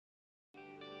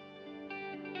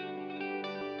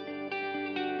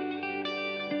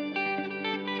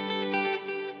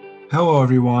Hello,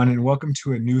 everyone, and welcome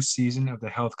to a new season of the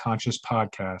Health Conscious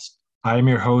Podcast. I am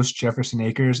your host, Jefferson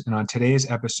Akers, and on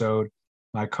today's episode,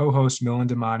 my co host, Milan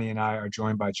Damani, and I are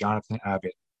joined by Jonathan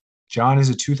Abbott. John is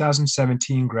a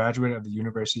 2017 graduate of the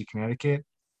University of Connecticut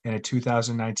and a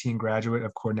 2019 graduate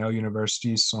of Cornell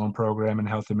University's Sloan Program in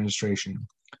Health Administration.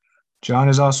 John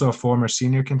is also a former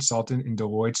senior consultant in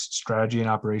Deloitte's strategy and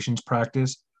operations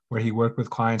practice, where he worked with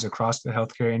clients across the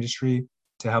healthcare industry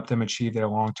to help them achieve their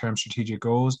long-term strategic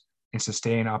goals and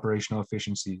sustain operational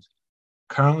efficiencies.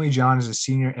 Currently, John is a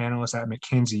senior analyst at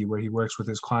McKinsey, where he works with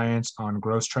his clients on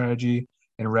growth strategy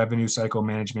and revenue cycle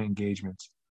management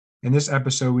engagements. In this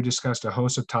episode, we discussed a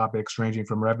host of topics ranging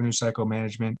from revenue cycle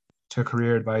management to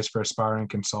career advice for aspiring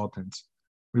consultants.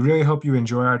 We really hope you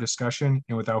enjoy our discussion,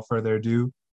 and without further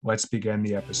ado, let's begin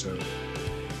the episode.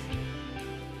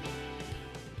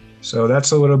 So that's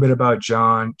a little bit about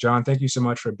John. John, thank you so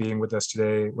much for being with us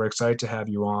today. We're excited to have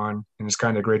you on, and it's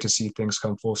kind of great to see things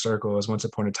come full circle, as once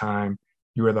upon a time,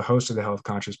 you were the host of the Health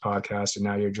Conscious Podcast, and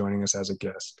now you're joining us as a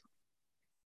guest.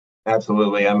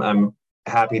 Absolutely. I'm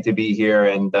happy to be here,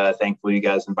 and thankfully you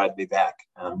guys invited me back.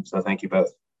 So thank you both.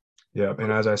 Yeah,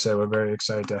 and as I said, we're very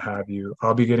excited to have you.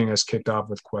 I'll be getting us kicked off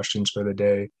with questions for the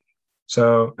day.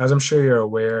 So, as I'm sure you're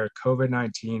aware,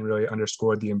 COVID-19 really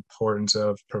underscored the importance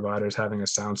of providers having a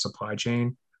sound supply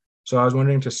chain. So, I was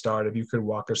wondering to start if you could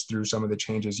walk us through some of the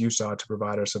changes you saw to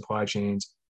provider supply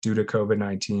chains due to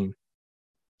COVID-19.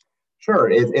 Sure.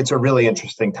 It's a really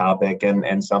interesting topic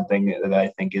and something that I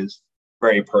think is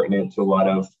very pertinent to a lot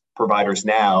of providers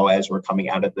now as we're coming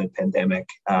out of the pandemic.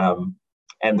 And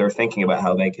they're thinking about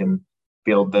how they can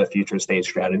build the future state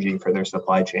strategy for their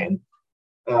supply chain.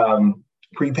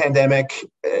 Pre-pandemic,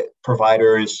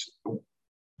 providers,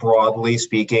 broadly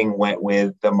speaking, went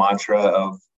with the mantra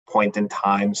of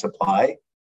point-in-time supply,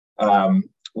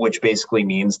 which basically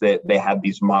means that they had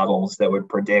these models that would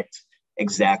predict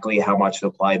exactly how much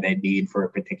supply they need for a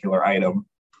particular item.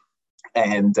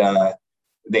 And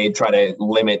they try to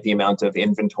limit the amount of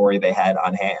inventory they had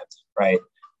on hand, right?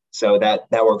 So that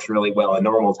works really well in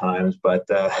normal times, but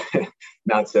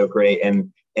not so great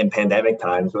in pandemic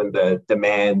times when the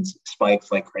demand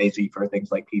spikes like crazy for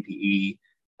things like PPE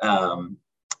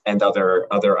and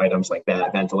other items like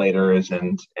that, ventilators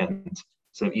and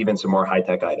so even some more high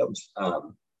tech items.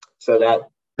 So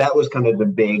that was kind of the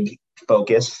big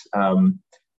focus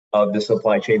of the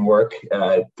supply chain work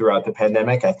throughout the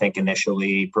pandemic. I think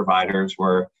initially providers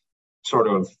were sort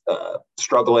of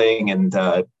struggling and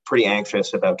pretty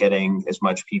anxious about getting as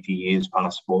much PPE as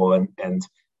possible and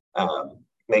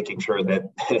making sure that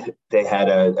they had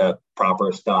a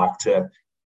proper stock to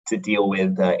deal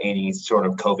with any sort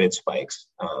of COVID spikes.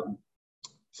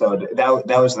 So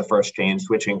that was the first change,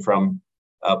 switching from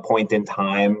a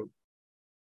point-in-time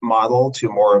model to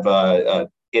more of a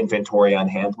inventory on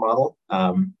hand model.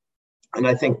 And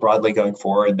I think broadly going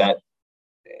forward that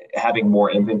having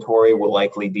more inventory will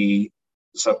likely be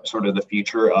sort of the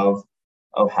future of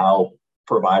how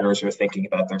providers are thinking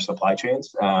about their supply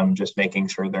chains, just making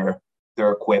sure they're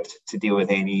equipped to deal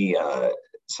with any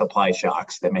supply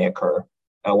shocks that may occur,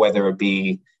 whether it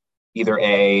be either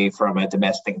A, from a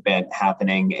domestic event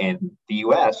happening in the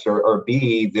US, or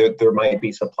B, there might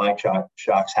be supply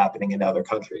shocks happening in other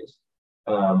countries.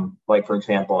 Like, for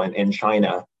example, in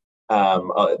China,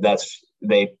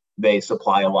 they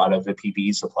supply a lot of the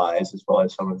PPE supplies as well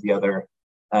as some of the other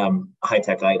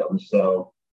high-tech items.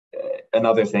 So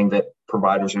another thing that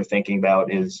providers are thinking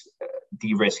about is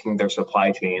de-risking their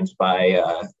supply chains by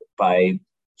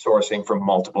sourcing from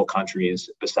multiple countries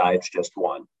besides just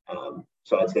one.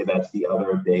 So I'd say that's the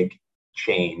other big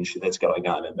change that's going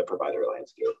on in the provider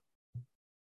landscape.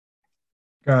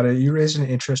 Got it. You raised an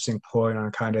interesting point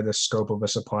on kind of the scope of a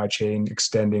supply chain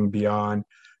extending beyond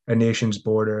a nation's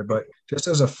border. But just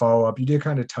as a follow-up, you did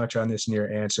kind of touch on this in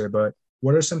your answer, but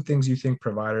what are some things you think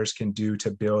providers can do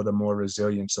to build a more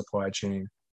resilient supply chain?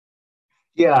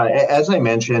 Yeah, as I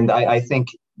mentioned, I think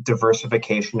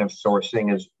diversification of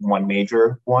sourcing is one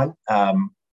major one.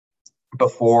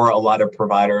 Before, a lot of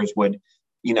providers would,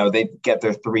 they'd get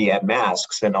their 3M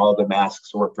masks and all of the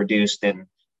masks were produced in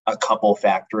a couple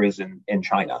factories in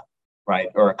China, right?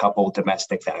 Or a couple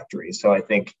domestic factories. So I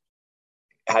think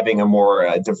having a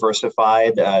more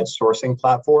diversified sourcing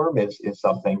platform is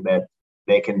something that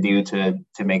they can do to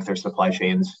make their supply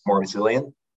chains more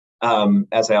resilient.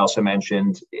 As I also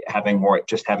mentioned, having more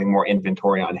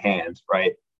inventory on hand,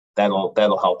 right?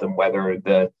 That'll help them weather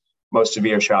the most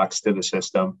severe shocks to the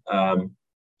system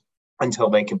until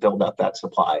they can build up that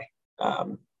supply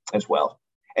as well.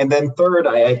 And then third,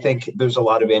 I think there's a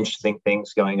lot of interesting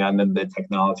things going on in the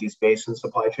technology space and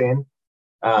supply chain.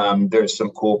 There's some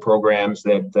cool programs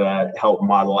that help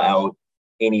model out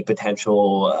any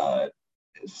potential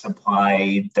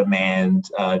supply demand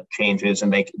changes,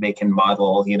 and they can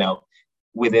model,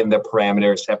 within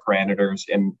the set parameters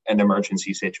in an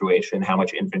emergency situation, how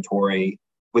much inventory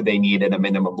would they need at a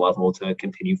minimum level to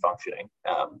continue functioning.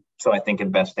 So I think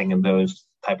investing in those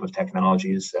type of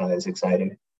technologies is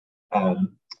exciting. And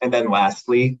then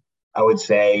lastly, I would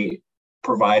say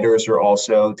providers are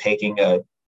also taking a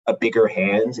bigger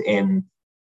hand in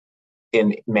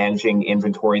managing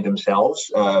inventory themselves.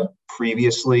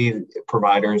 Previously,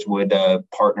 providers would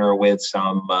partner with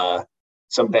some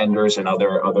vendors and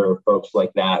other folks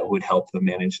like that who would help them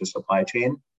manage the supply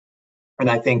chain. And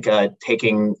I think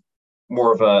taking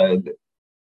more of a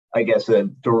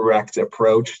direct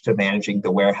approach to managing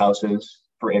the warehouses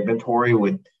for inventory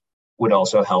would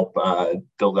also help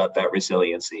build up that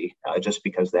resiliency, just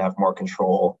because they have more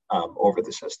control over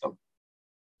the system.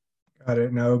 Got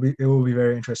it. No, it will be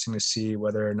very interesting to see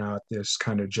whether or not this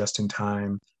kind of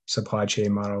just-in-time supply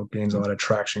chain model gains a lot of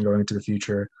traction going into the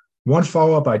future. One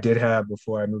follow-up I did have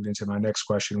before I moved into my next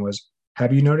question was,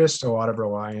 have you noticed a lot of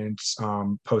reliance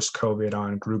post-COVID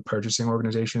on group purchasing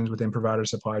organizations within provider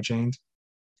supply chains?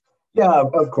 Yeah,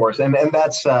 of course. And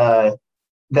that's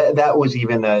that was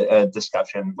even a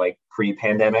discussion like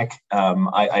pre-pandemic.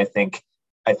 I think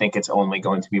it's only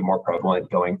going to be more prevalent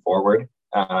going forward.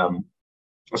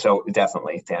 So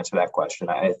definitely, to answer that question,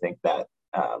 I think that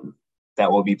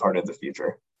that will be part of the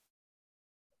future.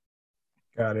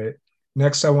 Got it.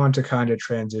 Next, I want to kind of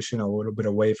transition a little bit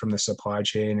away from the supply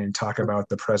chain and talk about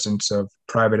the presence of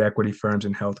private equity firms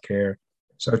in healthcare.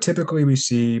 So typically we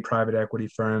see private equity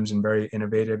firms in very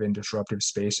innovative and disruptive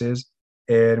spaces.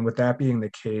 And with that being the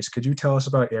case, could you tell us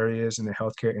about areas in the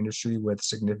healthcare industry with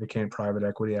significant private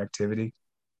equity activity?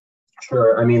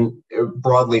 Sure. I mean,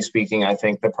 broadly speaking, I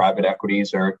think the private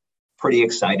equities are pretty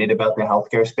excited about the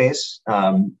healthcare space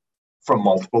from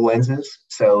multiple lenses.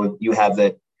 So you have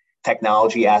the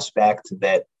technology aspect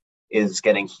that is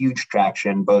getting huge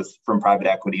traction, both from private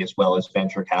equity as well as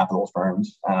venture capital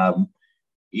firms,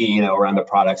 around the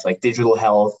products like digital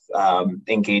health,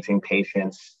 engaging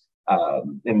patients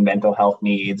in mental health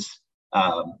needs,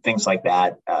 things like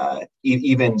that,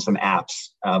 even some apps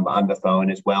on the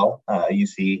phone as well. You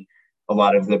see a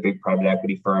lot of the big private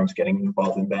equity firms getting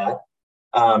involved in that.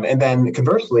 And then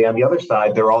conversely, on the other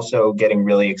side, they're also getting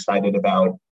really excited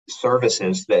about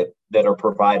services that are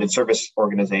provided, service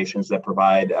organizations that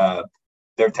provide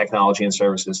their technology and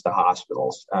services to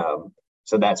hospitals.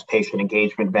 So that's patient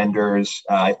engagement vendors.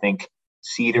 I think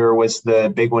Cedar was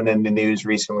the big one in the news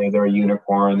recently. They're a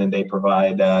unicorn and they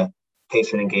provide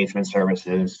patient engagement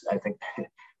services.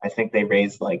 I think they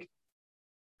raised like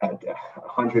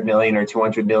 100 million or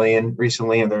 200 million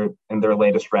recently in their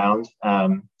latest round.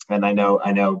 And I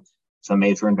know some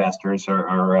major investors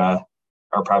are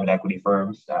private equity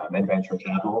firms and venture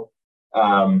capital.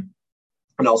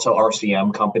 And also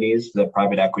RCM companies, the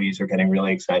private equities are getting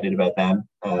really excited about them,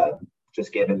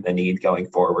 just given the need going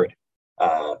forward.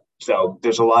 So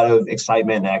there's a lot of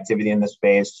excitement and activity in the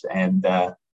space. And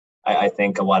I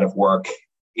think a lot of work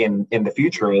in the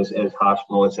future is as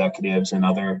hospital executives and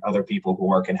other people who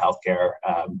work in healthcare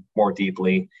more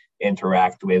deeply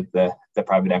interact with the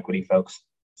private equity folks.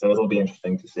 So it'll be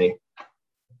interesting to see.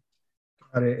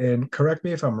 Got it. And correct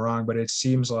me if I'm wrong, but it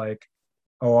seems like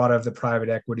a lot of the private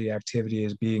equity activity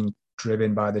is being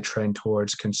driven by the trend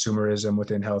towards consumerism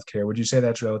within healthcare. Would you say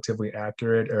that's relatively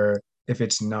accurate? Or if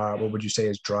it's not, what would you say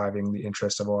is driving the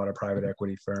interest of a lot of private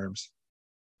equity firms?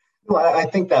 Well, I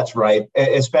think that's right,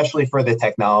 especially for the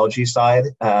technology side.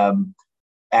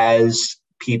 As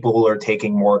people are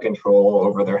taking more control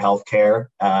over their healthcare,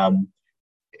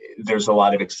 there's a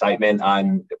lot of excitement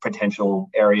on potential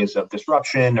areas of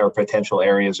disruption or potential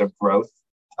areas of growth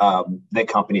that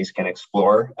companies can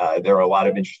explore. There are a lot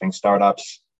of interesting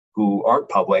startups who aren't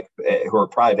public, who are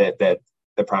private, that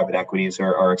the private equities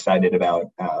are excited about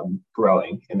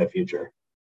growing in the future.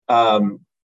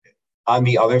 On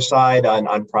the other side,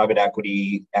 on private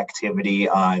equity activity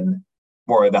on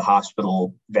more of the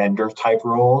hospital vendor type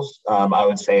roles, I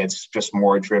would say it's just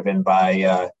more driven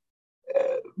by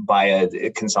a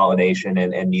consolidation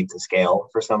and need to scale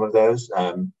for some of those.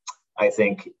 I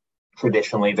think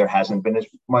traditionally there hasn't been as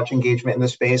much engagement in the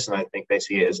space, and I think they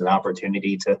see it as an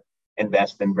opportunity to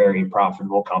invest in very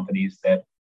profitable companies that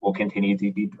will continue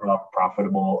to be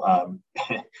profitable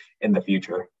in the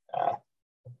future.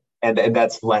 And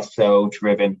that's less so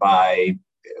driven by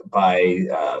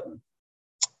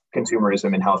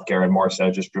consumerism in healthcare and more so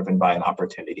just driven by an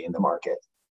opportunity in the market.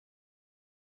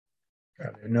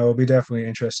 No, it'll be definitely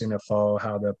interesting to follow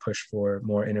how the push for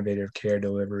more innovative care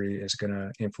delivery is going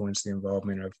to influence the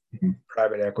involvement of Mhm.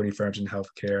 private equity firms in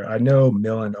healthcare. I know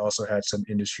Millen also had some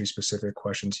industry specific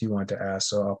questions he wanted to ask,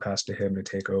 so I'll pass to him to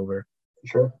take over.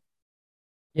 Sure.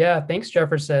 Yeah, thanks,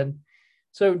 Jefferson.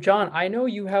 So, John, I know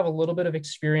you have a little bit of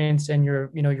experience and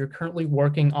you're currently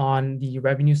working on the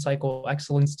revenue cycle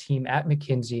excellence team at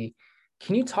McKinsey.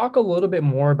 Can you talk a little bit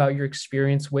more about your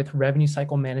experience with revenue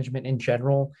cycle management in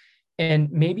general?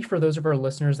 And maybe for those of our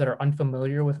listeners that are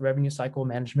unfamiliar with revenue cycle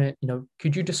management,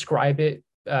 could you describe it?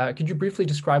 Could you briefly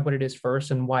describe what it is first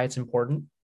and why it's important?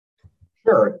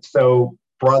 Sure. So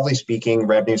broadly speaking,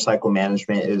 revenue cycle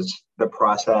management is the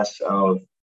process of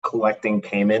collecting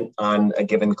payment on a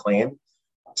given claim.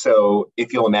 So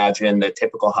if you'll imagine the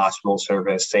typical hospital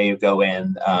service, say you go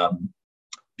in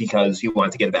because you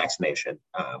want to get a vaccination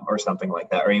or something like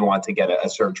that, or you want to get a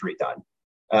surgery done.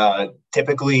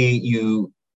 Typically,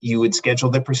 you would schedule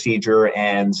the procedure,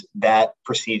 and that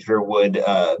procedure would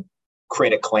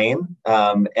create a claim,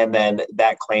 and then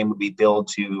that claim would be billed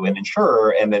to an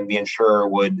insurer, and then the insurer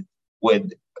would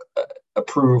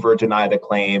approve or deny the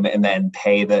claim, and then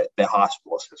pay the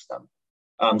hospital system.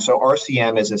 So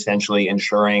RCM is essentially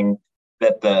ensuring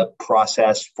that the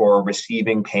process for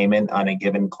receiving payment on a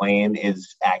given claim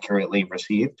is accurately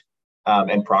received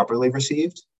and properly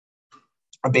received.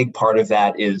 A big part of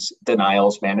that is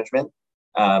denials management.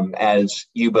 As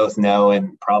you both know,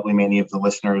 and probably many of the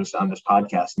listeners on this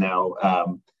podcast know,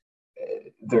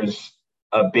 there's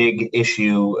a big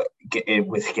issue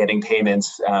with getting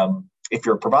payments if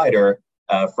you're a provider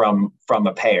from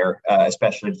a payer,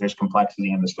 especially if there's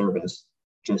complexity in the service,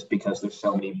 just because there's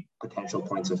so many potential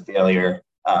points of failure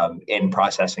in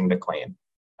processing the claim.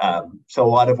 So a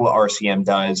lot of what RCM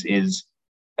does is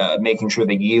making sure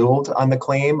the yield on the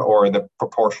claim or the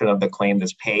proportion of the claim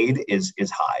that's paid is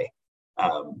high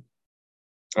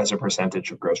as a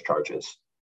percentage of gross charges.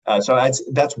 So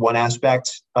that's one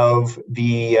aspect of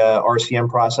the RCM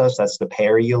process. That's the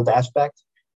payer yield aspect.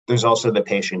 There's also the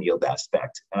patient yield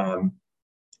aspect.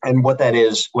 And what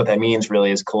that means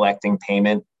really is collecting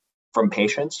payment from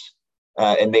patients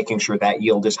and making sure that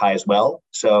yield is high as well.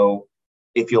 So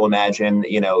if you'll imagine,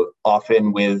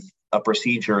 often with a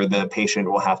procedure, the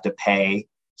patient will have to pay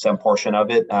some portion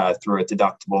of it through a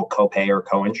deductible copay or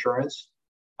coinsurance.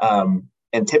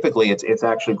 And typically it's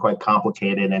actually quite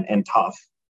complicated and tough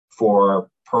for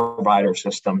provider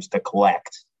systems to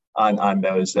collect on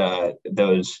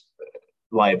those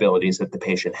liabilities that the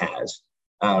patient has.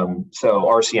 So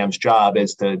RCM's job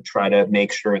is to try to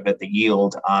make sure that the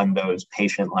yield on those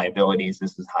patient liabilities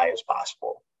is as high as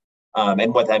possible.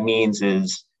 And what that means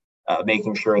is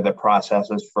making sure the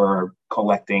processes for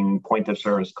collecting point of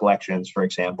service collections, for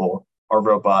example, are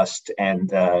robust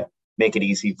and make it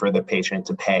easy for the patient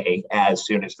to pay as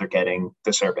soon as they're getting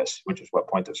the service, which is what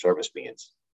point of service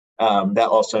means. That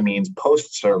also means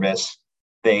post-service,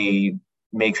 they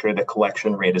make sure the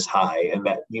collection rate is high, and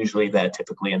that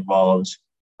typically involves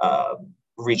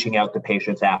reaching out to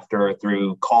patients after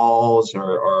through calls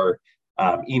or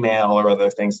email or other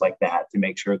things like that to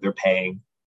make sure they're paying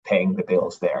the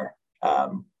bills there.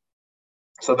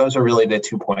 So those are really the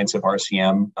 2 points of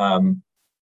RCM.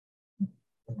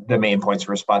 The main points of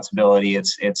responsibility,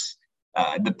 it's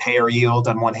the payer yield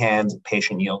on one hand,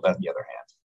 patient yield on the other hand.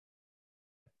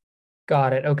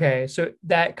 Got it. Okay. So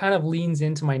that kind of leans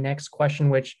into my next question,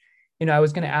 which, I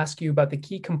was going to ask you about the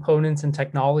key components and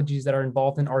technologies that are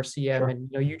involved in RCM. Sure. And,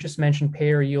 you just mentioned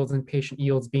payer yields and patient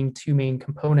yields being two main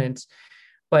components,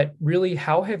 but really,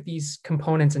 how have these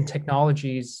components and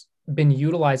technologies been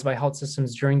utilized by health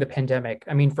systems during the pandemic?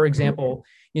 I mean, for example,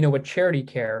 with charity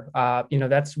care,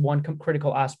 that's one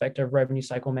critical aspect of revenue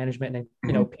cycle management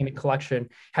and, payment collection.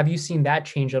 Have you seen that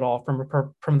change at all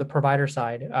from the provider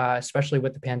side, especially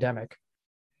with the pandemic?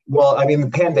 Well, I mean, the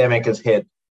pandemic has hit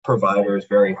providers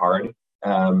very hard.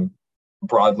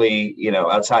 Broadly,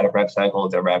 outside of rev cycle,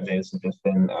 their revenues have just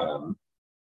been,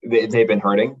 they've been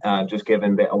hurting, just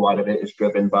given that a lot of it is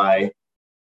driven by,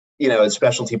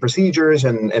 specialty procedures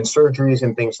and surgeries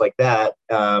and things like that.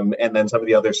 And then some of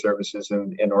the other services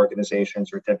and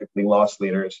organizations are typically loss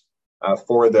leaders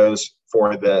for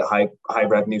the high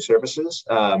revenue services.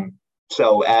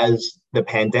 So as the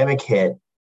pandemic hit,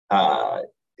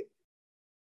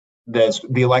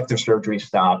 the elective surgery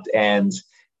stopped, and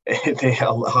the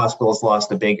hospitals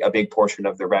lost a big portion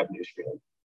of their revenue stream.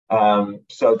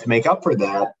 So to make up for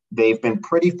that, they've been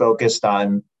pretty focused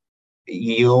on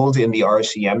yield in the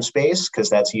RCM space, because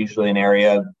that's usually an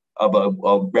area of a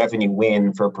revenue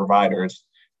win for providers.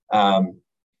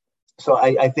 So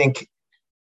I think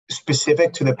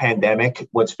specific to the pandemic,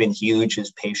 what's been huge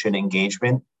is patient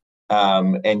engagement.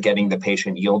 and getting the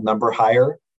patient yield number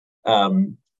higher.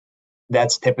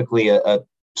 That's typically a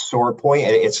sore point.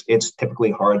 It's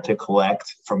typically hard to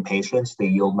collect from patients. The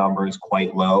yield number is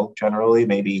quite low, generally,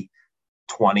 maybe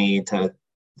 20 to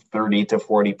 30 to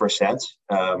 40%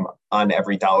 on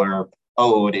every dollar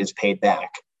owed is paid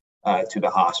back to the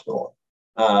hospital.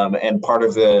 And part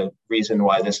of the reason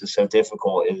why this is so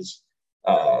difficult is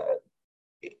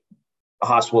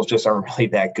hospitals just aren't really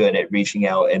that good at reaching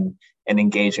out and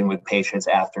engaging with patients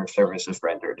after service is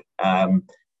rendered.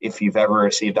 If you've ever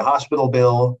received a hospital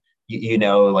bill, you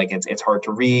know, like it's hard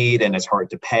to read and it's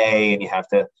hard to pay, and you have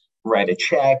to write a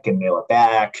check and mail it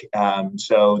back.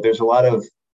 So there's a lot of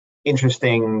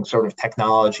interesting sort of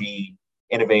technology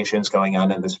innovations going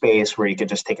on in the space where you could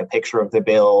just take a picture of the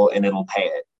bill and it'll pay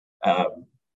it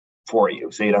for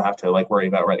you. So you don't have to like worry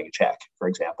about writing a check, for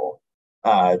example.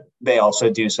 They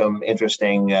also do some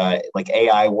interesting like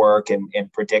AI work and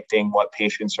predicting what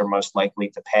patients are most likely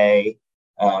to pay,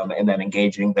 and then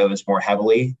engaging those more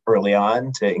heavily early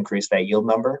on to increase that yield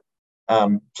number.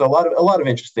 So a lot of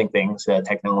interesting things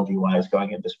technology-wise going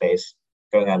on into space.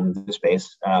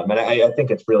 And I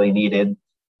think it's really needed,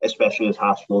 especially as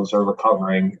hospitals are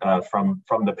recovering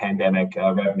from the pandemic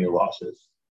revenue losses,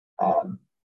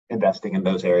 investing in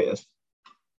those areas.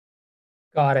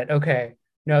 Got it. Okay.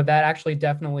 No, that actually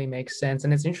definitely makes sense.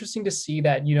 And it's interesting to see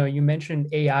that, you know, you mentioned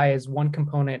AI as one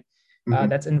component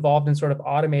that's involved in sort of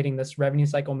automating this revenue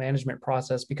cycle management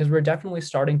process, because we're definitely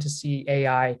starting to see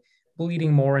AI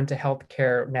bleeding more into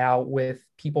healthcare now, with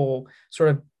people sort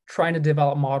of trying to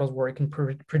develop models where it can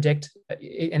predict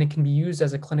and it can be used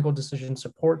as a clinical decision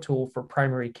support tool for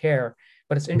primary care.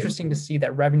 But it's interesting to see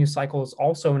that revenue cycle is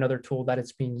also another tool that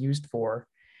it's being used for.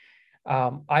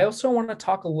 I also want to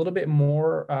talk a little bit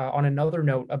more on another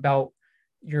note about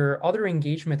your other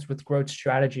engagements with growth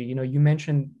strategy. You know, you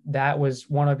mentioned that was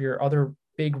one of your other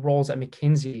big roles at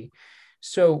McKinsey.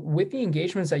 So with the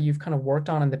engagements that you've kind of worked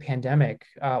on in the pandemic,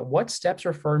 what steps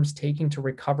are firms taking to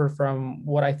recover from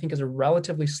what I think is a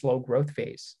relatively slow growth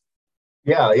phase?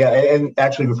 Yeah. And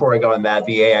actually, before I go on that,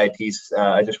 the AI piece,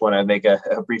 I just want to make a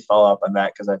brief follow-up on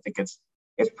that because I think it's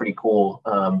pretty cool.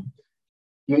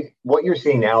 What you're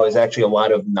seeing now is actually a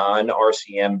lot of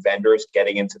non-RCM vendors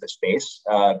getting into the space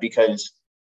because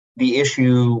the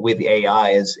issue with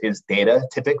AI is data.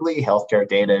 Typically, healthcare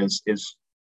data is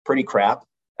pretty crap,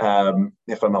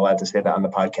 if I'm allowed to say that on the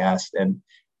podcast. And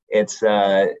it's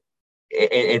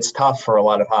tough for a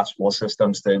lot of hospital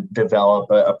systems to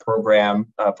develop a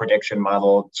program, a prediction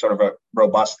model sort of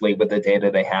robustly with the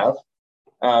data they have.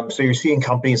 So you're seeing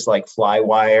companies like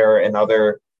Flywire and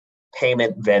other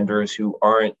payment vendors who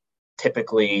aren't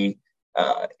typically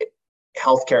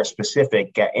healthcare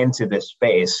specific get into this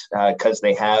space because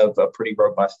they have a pretty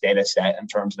robust data set in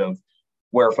terms of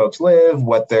where folks live,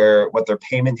 what their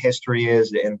payment history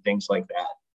is, and things like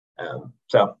that.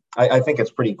 So I think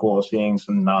it's pretty cool seeing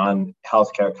some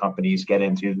non-healthcare companies get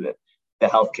into the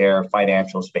healthcare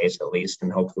financial space at least,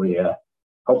 and hopefully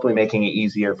making it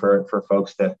easier for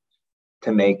folks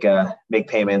to make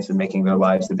payments and making their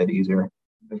lives a bit easier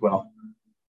as well.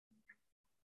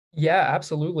 Yeah,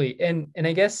 absolutely. And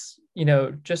I guess, you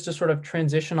know, just to sort of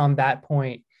transition on that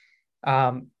point,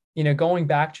 you know, going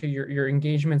back to your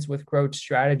engagements with growth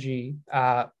strategy,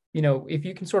 you know, if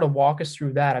you can sort of walk us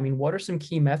through that. I mean, what are some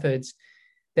key methods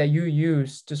that you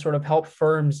use to sort of help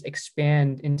firms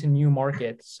expand into new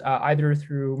markets, either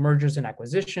through mergers and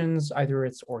acquisitions, either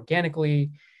it's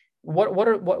organically?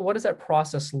 What does that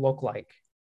process look like?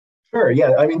 Sure.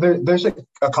 Yeah. I mean, there's a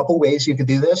couple ways you could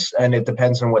do this, and it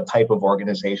depends on what type of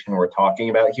organization we're talking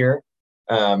about here.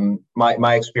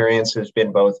 My experience has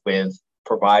been both with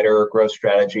provider growth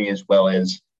strategy as well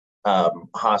as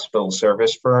hospital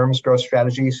service firms growth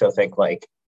strategy. So think like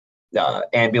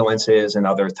ambulances and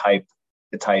other type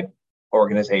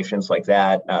organizations like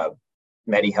that,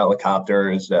 Medi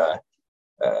helicopters,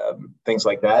 things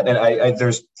like that. And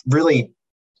there's really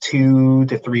 2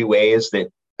 to 3 ways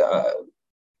that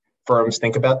firms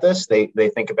think about this. They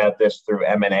think about this through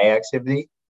M&A activity.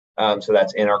 So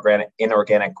that's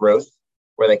inorganic growth,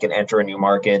 where they can enter a new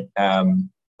market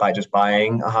by just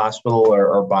buying a hospital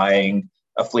or buying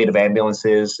a fleet of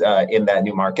ambulances in that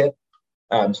new market.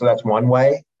 So that's one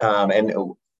way. And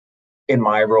in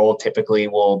my role, typically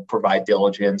we'll provide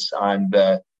diligence on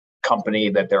the company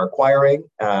that they're acquiring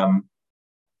and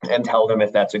tell them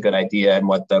if that's a good idea and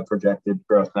what the projected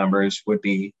growth numbers would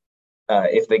be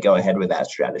if they go ahead with that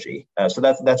strategy. So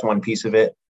that's one piece of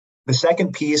it. The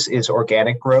second piece is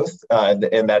organic growth,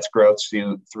 and that's growth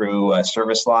through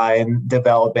service line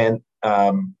development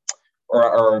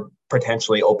or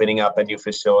potentially opening up a new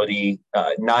facility,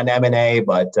 non-M&A,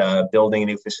 but building a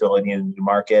new facility in a new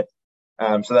market.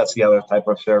 So that's the other type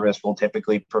of service we'll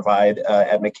typically provide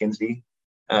at McKinsey.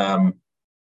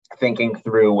 Thinking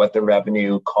through what the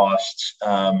revenue costs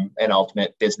and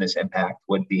ultimate business impact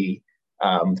would be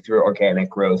through organic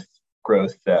growth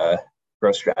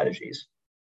strategies.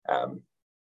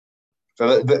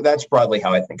 So that's broadly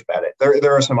how I think about it.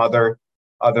 There are some other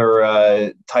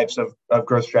types of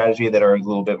growth strategy that are a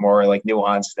little bit more like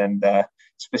nuanced and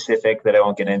specific that I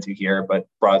won't get into here, but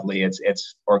broadly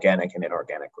it's organic and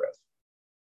inorganic growth.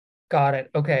 Got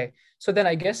it. Okay. So then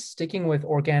I guess sticking with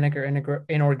organic or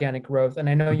inorganic growth, and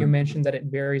I know you mentioned that it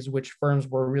varies which firms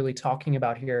we're really talking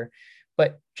about here,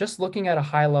 but just looking at a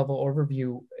high level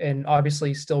overview and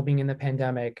obviously still being in the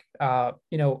pandemic,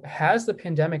 has the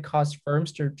pandemic caused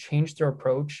firms to change their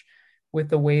approach with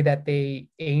the way that they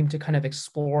aim to kind of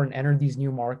explore and enter these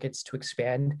new markets to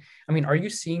expand? I mean, are you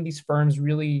seeing these firms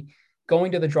really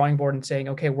going to the drawing board and saying,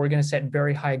 okay, we're going to set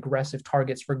very high aggressive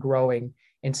targets for growing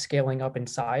and scaling up in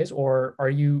size? Or are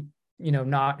you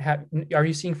are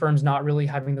you seeing firms not really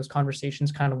having those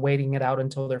conversations, kind of waiting it out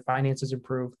until their finances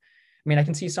improve? I mean, I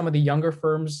can see some of the younger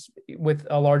firms with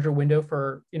a larger window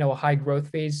for, a high growth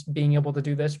phase being able to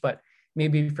do this, but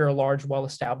maybe if you're a large,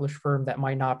 well-established firm, that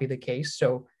might not be the case.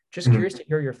 So just curious to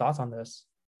hear your thoughts on this.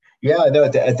 Yeah, no,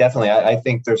 definitely. I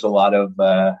think there's a lot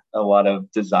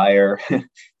of desire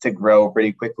to grow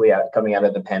pretty quickly coming out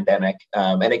of the pandemic.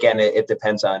 And again, it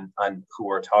depends on who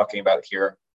we're talking about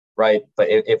here, right? But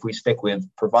if we stick with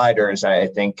providers, I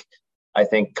think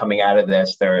coming out of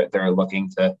this, they're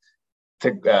looking to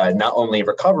not only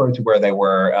recover to where they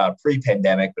were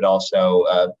pre-pandemic, but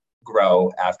also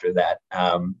grow after that.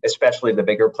 Especially the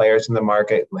bigger players in the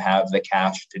market who have the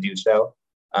cash to do so.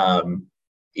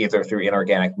 Either through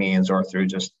inorganic means or through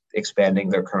just expanding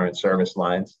their current service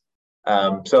lines.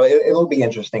 So it'll be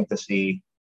interesting to see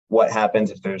what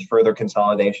happens if there's further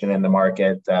consolidation in the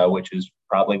market, which is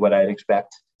probably what I'd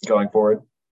expect going forward.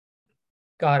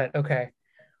 Got it. Okay.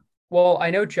 Well,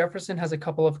 I know Jefferson has a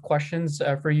couple of questions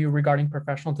for you regarding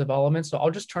professional development, so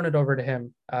I'll just turn it over to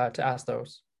him to ask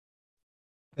those.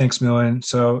 Thanks, Milan.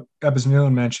 So as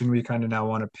Milan mentioned, we kind of now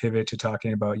want to pivot to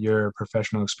talking about your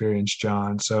professional experience,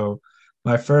 John. So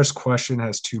my first question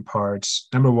has two parts.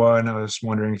 Number one, I was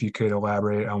wondering if you could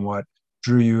elaborate on what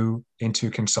drew you into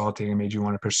consulting and made you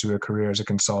want to pursue a career as a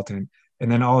consultant.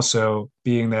 And then also,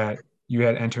 being that you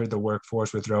had entered the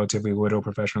workforce with relatively little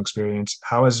professional experience,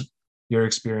 how has your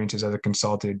experiences as a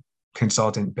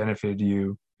consultant benefited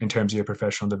you in terms of your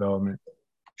professional development?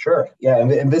 Sure. Yeah.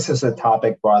 And this is a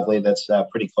topic broadly that's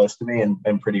pretty close to me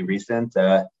and pretty recent.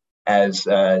 As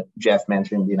Jeff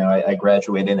mentioned, I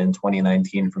graduated in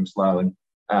 2019 from Sloan.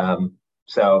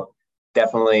 So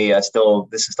definitely this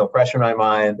is still fresh in my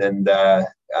mind. And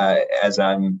as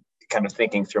I'm kind of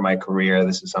thinking through my career,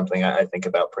 this is something I think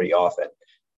about pretty often.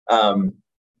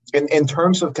 In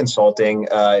terms of consulting,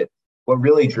 what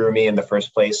really drew me in the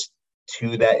first place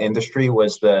to that industry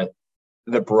was the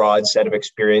broad set of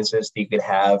experiences that you could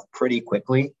have pretty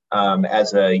quickly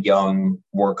as a young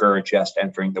worker just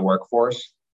entering the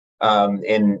workforce.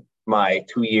 In my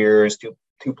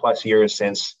 2+ years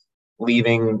since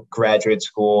leaving graduate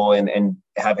school and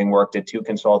having worked at 2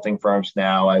 consulting firms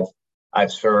now,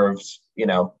 I've served,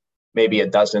 maybe a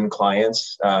dozen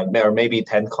clients, or maybe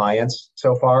 10 clients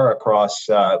so far across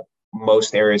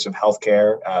most areas of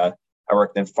healthcare. I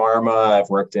worked in pharma, I've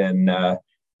worked in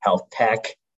health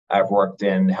tech, I've worked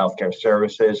in healthcare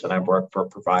services, and I've worked for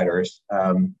providers.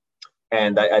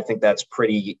 And I think that's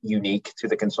pretty unique to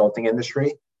the consulting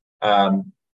industry.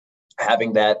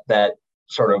 Having that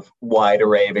sort of wide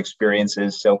array of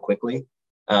experiences so quickly.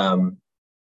 And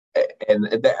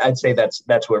I'd say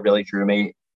that's what really drew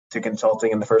me to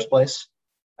consulting in the first place.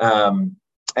 And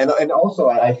also,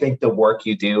 I think the work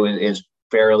you do is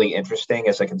fairly interesting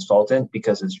as a consultant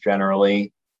because it's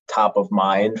generally top of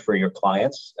mind for your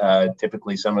clients.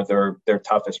 Typically, some of their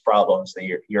toughest problems that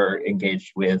you're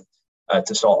engaged with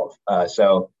to solve.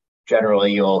 So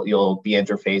generally, you'll be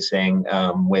interfacing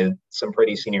with some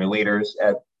pretty senior leaders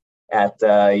at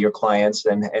your clients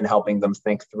and helping them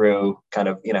think through kind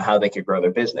of how they could grow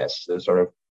their business. The sort of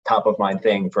top of mind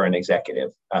thing for an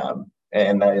executive,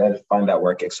 and I find that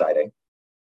work exciting.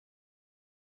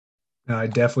 No, I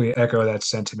definitely echo that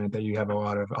sentiment that you have a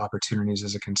lot of opportunities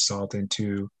as a consultant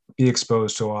to be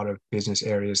exposed to a lot of business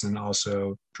areas and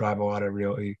also drive a lot of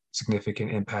really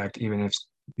significant impact, even if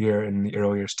you're in the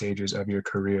earlier stages of your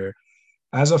career.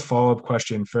 As a follow-up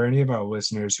question, for any of our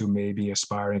listeners who may be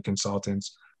aspiring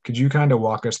consultants, could you kind of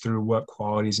walk us through what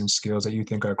qualities and skills that you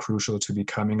think are crucial to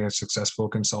becoming a successful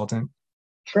consultant?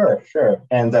 Sure.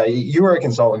 And you were a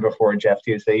consultant before, Jeff,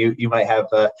 too, so you might have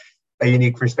a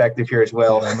unique perspective here as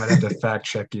well. Yeah, I might have to fact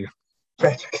check you.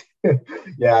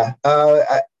 Yeah.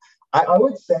 I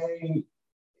would say,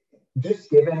 just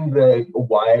given the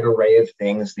wide array of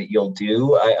things that you'll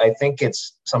do, I think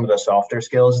it's some of the softer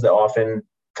skills that often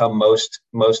come most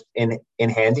in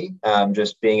handy.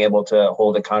 Just being able to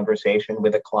hold a conversation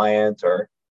with a client, or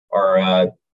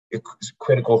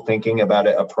critical thinking about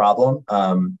a problem.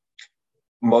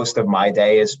 Most of my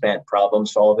day is spent problem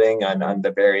solving on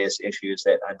the various issues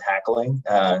that I'm tackling,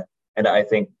 and I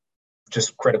think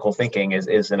just critical thinking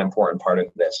is an important part of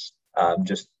this.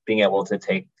 Just being able to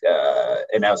take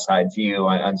an outside view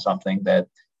on something that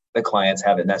the clients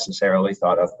haven't necessarily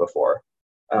thought of before.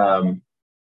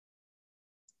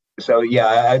 So yeah,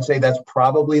 I'd say that's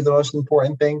probably the most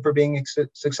important thing for being a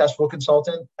successful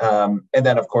consultant. And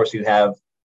then of course you have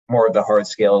more of the hard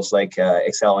skills like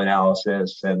Excel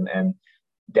analysis and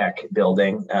deck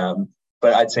building.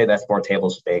 But I'd say that's more table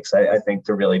stakes. I think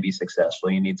to really be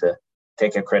successful, you need to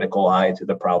take a critical eye to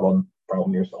the problem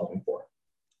you're solving for.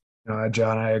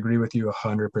 John, I agree with you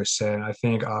 100%. I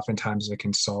think oftentimes as a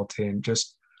consultant,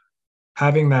 just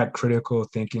having that critical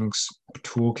thinking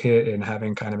toolkit and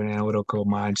having kind of an analytical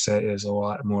mindset is a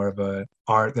lot more of an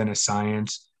art than a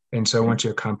science. And so once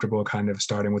you're comfortable kind of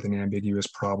starting with an ambiguous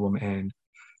problem and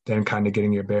then kind of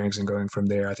getting your bearings and going from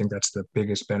there, I think that's the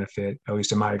biggest benefit, at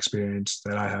least in my experience,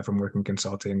 that I have from working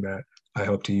consulting that I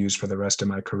hope to use for the rest of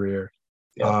my career.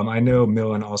 Yeah. I know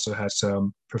Millen also has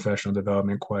some professional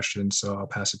development questions, so I'll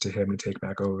pass it to him to take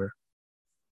back over.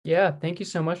 Yeah, thank you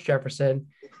so much, Jefferson.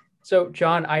 So,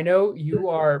 John, I know you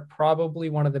are probably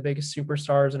one of the biggest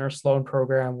superstars in our Sloan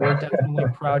program. We're definitely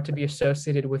proud to be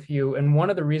associated with you. And one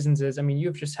of the reasons is, I mean,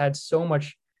 you've just had so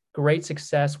much great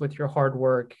success with your hard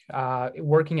work,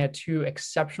 working at two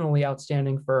exceptionally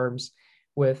outstanding firms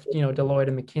with, Deloitte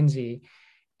and McKinsey.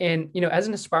 And, as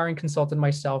an aspiring consultant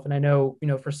myself, and I know,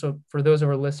 for those of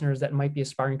our listeners that might be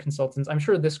aspiring consultants, I'm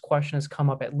sure this question has come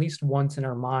up at least once in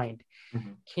our mind.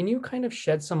 Mm-hmm. Can you kind of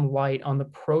shed some light on the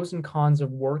pros and cons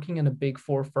of working in a big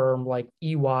four firm like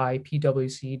EY,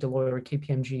 PwC, Deloitte, or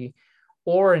KPMG,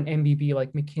 or an MBB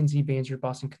like McKinsey, Bain,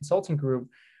 Boston Consulting Group,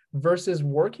 versus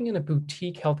working in a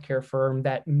boutique healthcare firm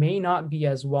that may not be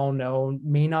as well known,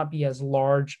 may not be as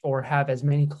large, or have as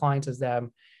many clients as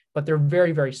them, but they're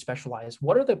very, very specialized?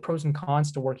 What are the pros and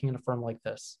cons to working in a firm like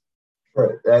this?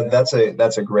 Sure. That's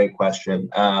a great question.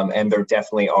 And there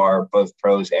definitely are both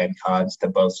pros and cons to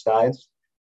both sides.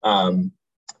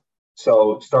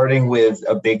 So starting with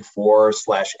a big four /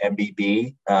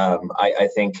 MBB, I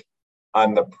think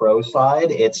on the pro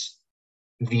side, it's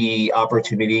the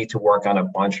opportunity to work on a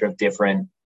bunch of different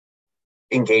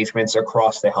engagements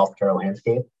across the healthcare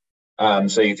landscape.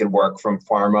 So you can work from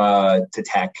pharma to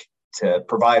tech to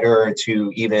provider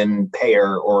to even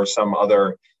payer or some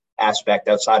other aspect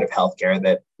outside of healthcare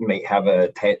that may have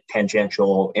a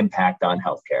tangential impact on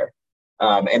healthcare.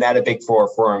 And at a big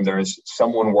four firm, there's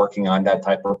someone working on that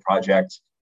type of project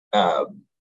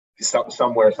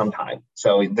somewhere, sometime.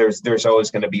 So there's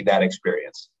always going to be that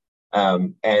experience.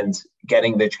 And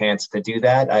getting the chance to do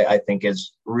that, I think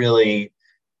is really,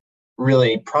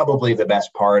 really probably the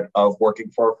best part of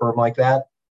working for a firm like that.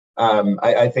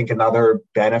 I think another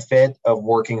benefit of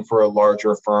working for a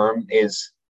larger firm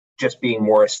is just being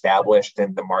more established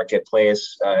in the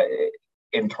marketplace.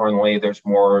 Internally, there's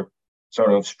more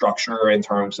sort of structure in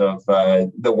terms of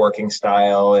the working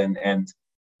style and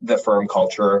the firm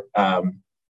culture. And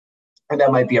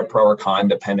that might be a pro or con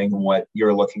depending on what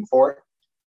you're looking for.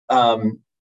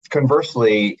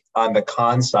 Conversely, on the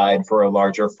con side for a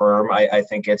larger firm, I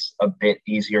think it's a bit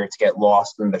easier to get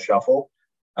lost in the shuffle,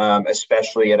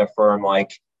 especially at a firm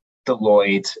like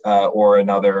Deloitte or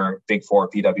another big four,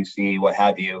 PwC, what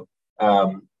have you.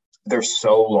 They're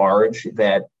so large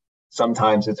that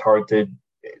sometimes it's hard to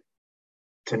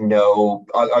know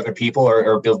other people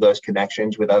or build those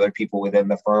connections with other people within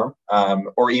the firm,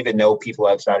 or even know people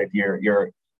outside of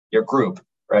your group,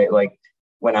 right? Like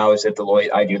when I was at Deloitte,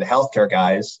 I knew the healthcare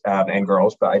guys and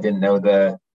girls, but I didn't know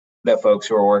the folks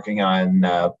who were working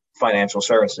on financial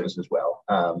services as well.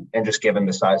 And just given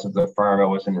the size of the firm, it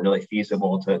wasn't really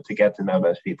feasible to get to know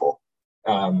those people.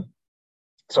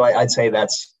 So I'd say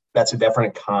that's a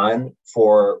definite con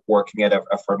for working at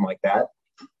a firm like that.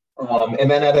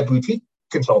 And then at a boutique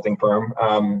consulting firm,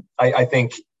 I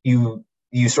think you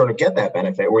sort of get that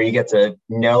benefit where you get to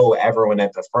know everyone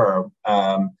at the firm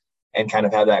and kind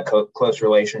of have that close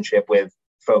relationship with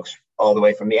folks all the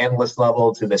way from the analyst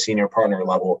level to the senior partner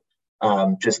level,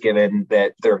 just given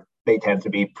that they tend to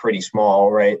be pretty small,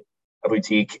 right? A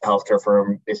boutique healthcare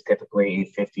firm is typically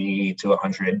 50 to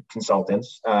 100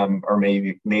 consultants, or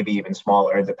maybe even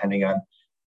smaller, depending on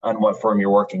what firm you're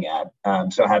working at.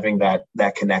 So having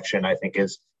that connection, I think,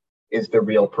 is the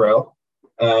real pro.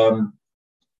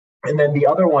 And then the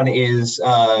other one is,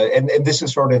 and this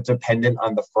is sort of dependent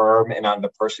on the firm and on the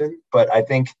person, but I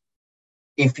think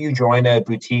if you join a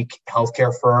boutique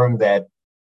healthcare firm that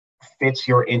fits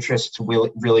your interests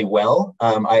really well,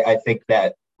 I think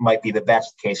that might be the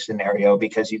best case scenario,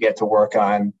 because you get to work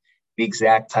on the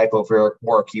exact type of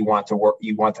work you want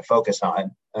to focus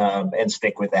on, and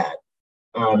stick with that.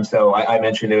 So I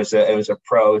mentioned it was a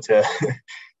pro to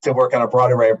to work on a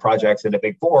broad array of projects in a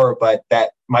Big Four, but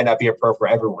that might not be a pro for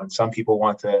everyone. Some people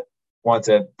want to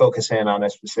focus in on a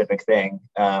specific thing,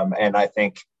 and I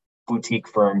think boutique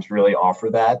firms really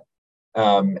offer that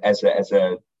as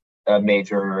a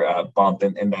major bump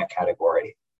in that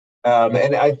category.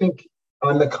 And I think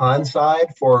on the con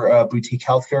side for a boutique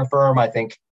healthcare firm, I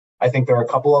think there are a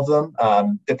couple of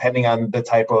them. Depending on the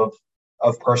type of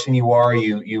person you are,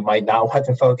 you might not want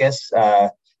to focus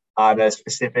on a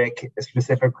specific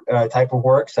type of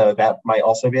work, so that might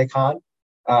also be a con.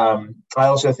 I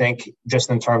also think, just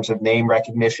in terms of name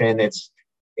recognition,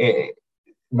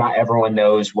 not everyone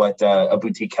knows what a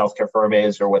boutique healthcare firm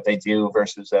is or what they do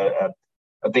versus a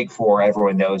Big Four.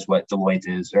 Everyone knows what Deloitte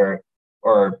is or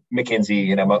McKinsey.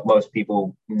 You know, most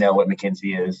people know what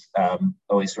McKinsey is, at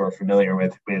least sort of familiar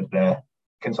with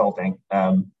consulting.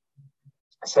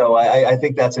 So I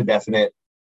think that's a definite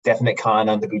con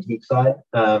on the boutique side.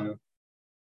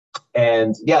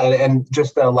 And yeah, and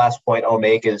just the last point I'll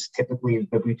make is, typically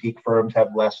the boutique firms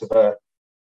have less of a,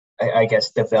 I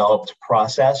guess, developed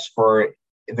process for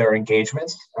their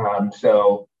engagements.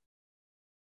 So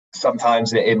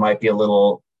sometimes it might be a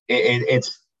little,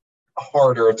 it's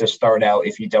harder to start out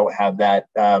if you don't have that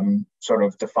sort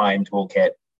of defined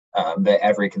toolkit that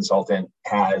every consultant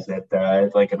has at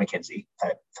like a McKinsey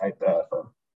type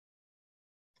firm.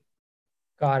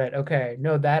 Got it. Okay.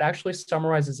 No, that actually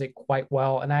summarizes it quite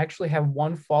well. And I actually have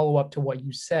one follow-up to what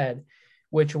you said,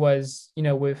 which was,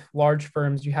 with large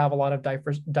firms, you have a lot of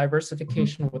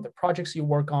diversification with the projects you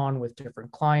work on with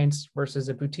different clients, versus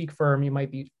a boutique firm, you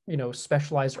might be,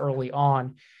 specialized early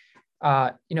on.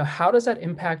 How does that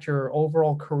impact your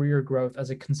overall career growth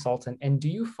as a consultant? And do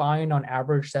you find on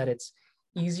average that it's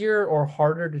easier or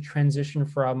harder to transition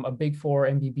from a Big Four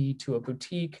MBB to a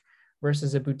boutique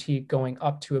versus a boutique going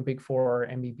up to a Big Four or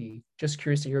MBB? Just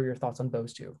curious to hear your thoughts on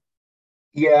those two.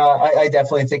 Yeah, I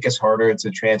definitely think it's harder to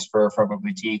transfer from a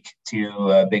boutique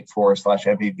to a Big Four /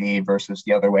 MBB versus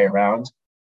the other way around.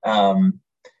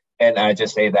 And I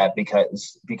just say that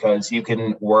because you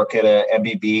can work at a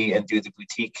MBB and do the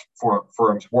boutique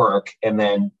firm's work, and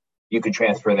then you can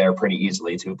transfer there pretty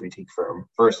easily to a boutique firm.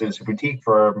 Versus a boutique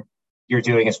firm, you're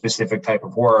doing a specific type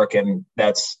of work, and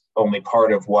that's only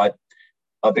part of what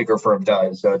a bigger firm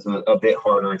does. So it's a bit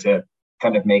harder to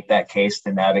kind of make that case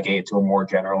to navigate to a more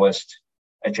generalist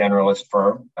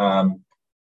firm.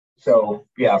 So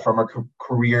yeah, from a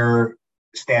career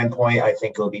standpoint, I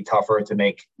think it'll be tougher to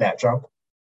make that jump.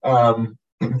 And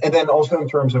then also in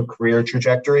terms of career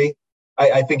trajectory,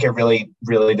 I think it really,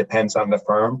 really depends on the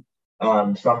firm.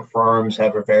 Some firms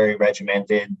have a very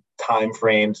regimented time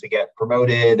frame to get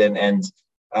promoted and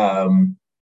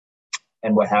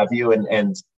what have you,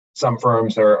 and some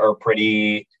firms are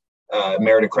pretty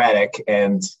meritocratic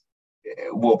and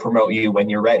will promote you when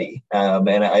you're ready. And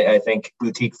I think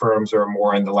boutique firms are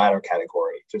more in the latter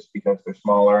category, just because they're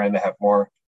smaller and they have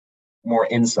more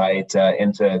insight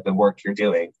into the work you're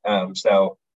doing.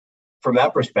 So from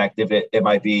that perspective, it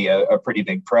might be a pretty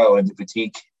big pro in the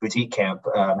boutique camp,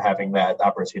 having that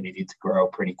opportunity to grow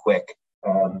pretty quick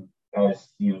as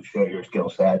you show your skill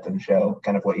set and show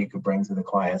kind of what you could bring to the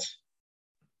clients.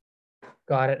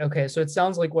 Got it. Okay. So it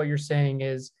sounds like what you're saying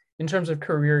is, in terms of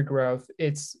career growth,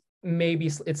 it's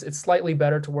slightly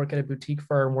better to work at a boutique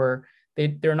firm where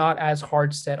they're not as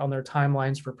hard set on their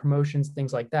timelines for promotions,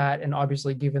 things like that. And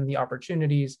obviously, given the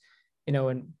opportunities,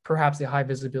 and perhaps the high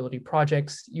visibility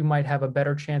projects, you might have a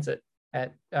better chance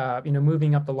at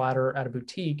moving up the ladder at a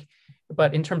boutique.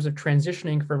 But in terms of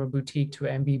transitioning from a boutique to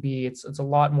MBB, it's a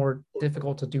lot more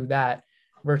difficult to do that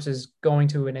versus going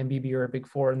to an MBB or a Big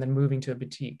Four and then moving to a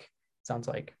boutique. Sounds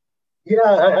like.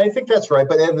 Yeah, I think that's right.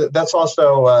 But that's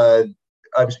also,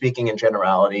 I'm speaking in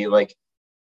generality. Like,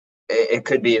 it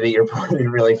could be that you're probably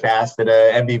really fast at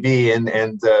a MBB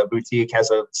and boutique has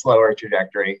a slower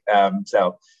trajectory.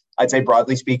 So I'd say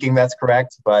broadly speaking, that's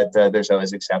correct. But there's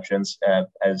always exceptions,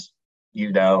 as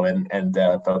you know, and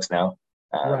folks know.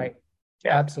 Right.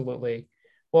 Yeah. Absolutely.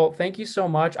 Well, thank you so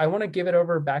much. I want to give it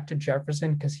over back to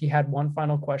Jefferson because he had one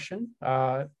final question.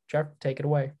 Jeff, take it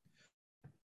away.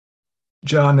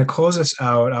 John, to close us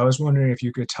out, I was wondering if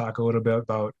you could talk a little bit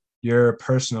about your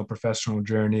personal professional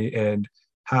journey and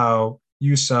how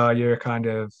you saw your kind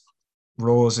of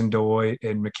roles in Deloitte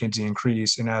and McKinsey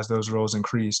increased, and as those roles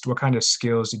increased, what kind of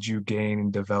skills did you gain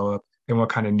and develop, and what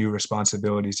kind of new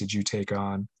responsibilities did you take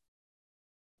on?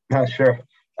 Sure.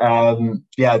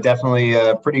 Yeah, definitely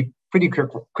a pretty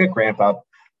quick ramp up,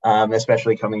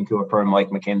 especially coming to a firm like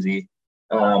McKinsey.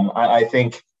 I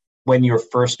think when you're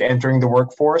first entering the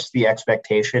workforce, the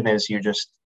expectation is you just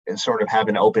sort of have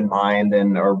an open mind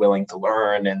and are willing to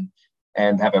learn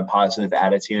and have a positive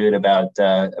attitude about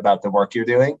the work you're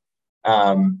doing.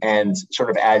 And sort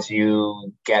of as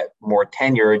you get more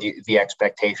tenured, the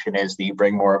expectation is that you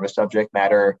bring more of a subject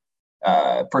matter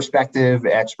perspective,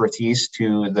 expertise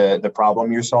to the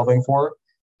problem you're solving for,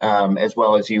 as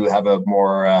well as you have a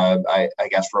more, I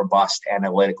guess, robust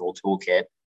analytical toolkit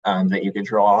that you can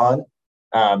draw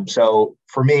on. So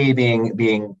for me,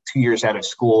 being 2 years out of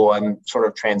school, I'm sort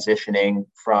of transitioning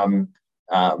from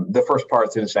the first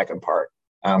part to the second part,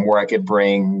 where I could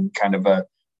bring kind of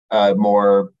a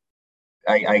more,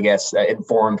 I guess,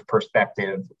 informed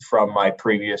perspective from my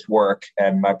previous work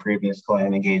and my previous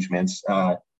client engagements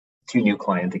to new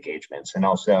client engagements, and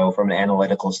also from an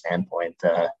analytical standpoint,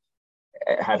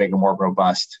 having a more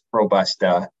robust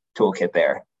toolkit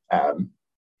there.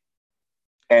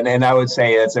 And I would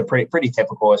say it's a pretty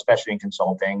typical, especially in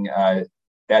consulting.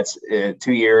 That's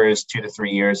 2 years, 2 to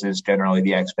 3 years is generally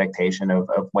the expectation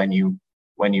of when you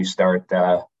start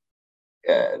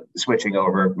switching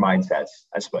over mindsets,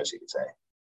 I suppose you could say.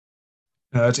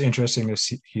 It's interesting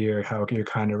to hear how your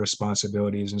kind of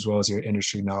responsibilities as well as your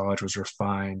industry knowledge was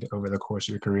refined over the course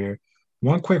of your career.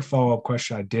 One quick follow-up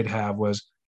question I did have was,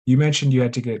 you mentioned you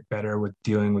had to get better with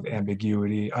dealing with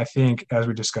ambiguity. I think, as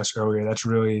we discussed earlier, that's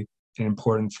really an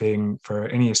important thing for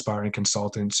any aspiring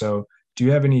consultant. So do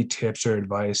you have any tips or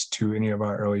advice to any of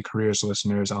our early careers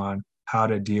listeners on how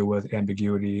to deal with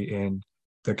ambiguity in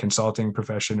the consulting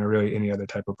profession or really any other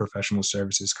type of professional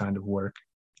services kind of work?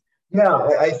 Yeah,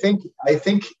 I think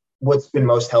what's been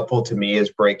most helpful to me is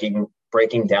breaking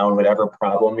down whatever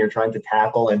problem you're trying to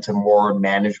tackle into more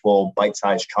manageable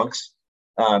bite-sized chunks.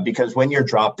 Because when you're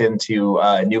dropped into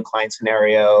a new client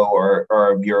scenario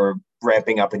or you're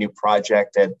ramping up a new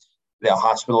project at the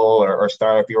hospital or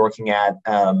startup you're working at,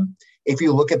 if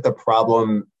you look at the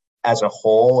problem as a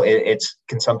whole, it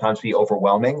can sometimes be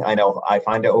overwhelming. I know I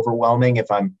find it overwhelming if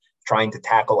I'm trying to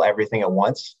tackle everything at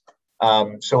once.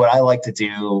 So what I like to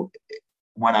do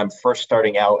when I'm first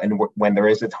starting out and when there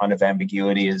is a ton of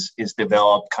ambiguity is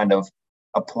develop kind of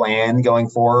a plan going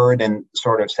forward and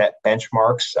sort of set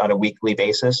benchmarks on a weekly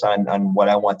basis on what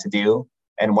I want to do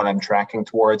and what I'm tracking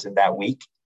towards in that week.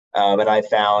 And I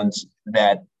found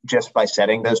that just by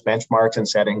setting those benchmarks and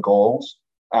setting goals,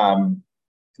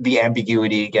 the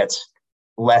ambiguity gets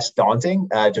less daunting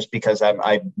just because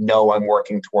I know I'm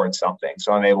working towards something.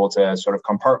 So I'm able to sort of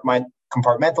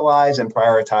compartmentalize and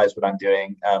prioritize what I'm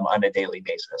doing on a daily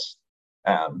basis.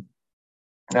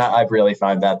 I've really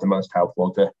found that the most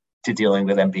helpful to dealing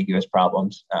with ambiguous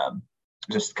problems.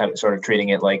 Just kind of sort of treating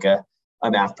it like a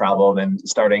math problem and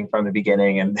starting from the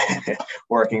beginning and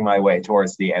working my way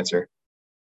towards the answer.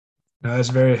 No, that's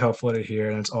very helpful to hear.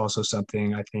 And it's also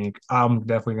something I think I'm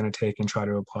definitely going to take and try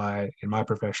to apply in my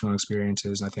professional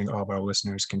experiences. And I think all of our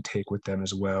listeners can take with them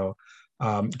as well.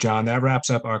 John, that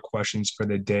wraps up our questions for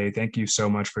the day. Thank you so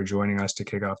much for joining us to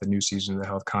kick off the new season of the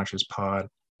Health Conscious Pod.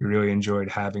 We really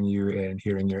enjoyed having you and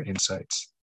hearing your insights.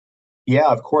 Yeah,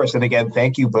 of course. And again,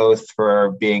 thank you both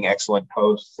for being excellent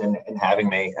hosts and having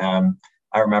me.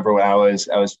 I remember when I was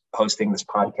hosting this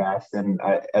podcast, and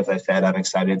as I said, I'm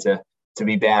excited to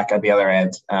be back on the other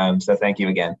end. So thank you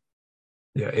again.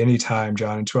 Yeah, anytime,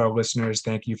 John. And to our listeners,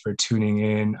 thank you for tuning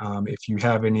in. If you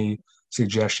have any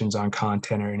suggestions on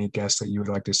content or any guests that you would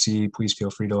like to see, please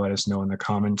feel free to let us know in the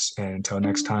comments. And until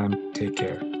next time, take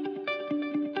care.